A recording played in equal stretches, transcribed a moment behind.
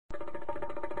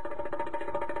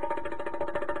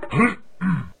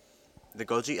The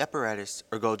Golgi apparatus,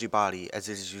 or Golgi body as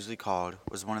it is usually called,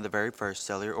 was one of the very first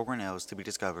cellular organelles to be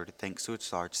discovered thanks to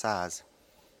its large size.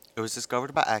 It was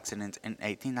discovered by accident in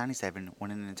 1897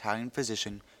 when an Italian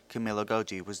physician, Camillo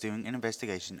Golgi, was doing an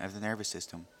investigation of the nervous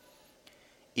system.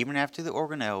 Even after the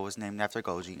organelle was named after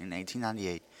Golgi in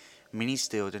 1898, many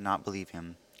still did not believe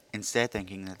him, instead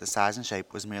thinking that the size and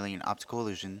shape was merely an optical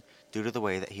illusion due to the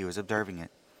way that he was observing it.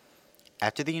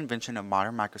 After the invention of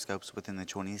modern microscopes within the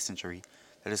 20th century,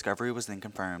 the discovery was then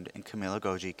confirmed and Camillo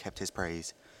Golgi kept his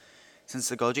praise. Since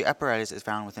the Golgi apparatus is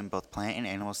found within both plant and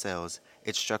animal cells,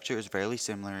 its structure is fairly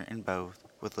similar in both,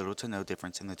 with little to no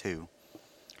difference in the two.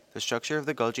 The structure of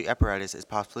the Golgi apparatus is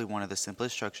possibly one of the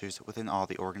simplest structures within all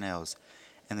the organelles,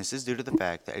 and this is due to the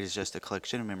fact that it is just a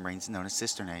collection of membranes known as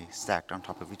cisternae stacked on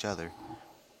top of each other.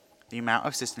 The amount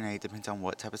of cisternae depends on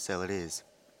what type of cell it is.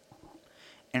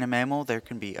 In a mammal, there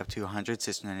can be up to 100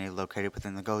 cisternae located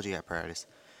within the Golgi apparatus,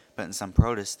 but in some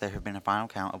protists there have been a final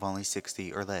count of only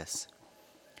 60 or less.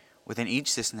 Within each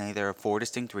cisternae there are 4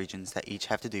 distinct regions that each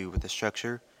have to do with the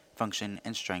structure, function,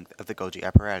 and strength of the Golgi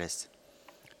apparatus.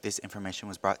 This information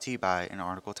was brought to you by an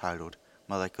article titled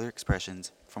Molecular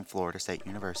Expressions from Florida State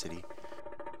University.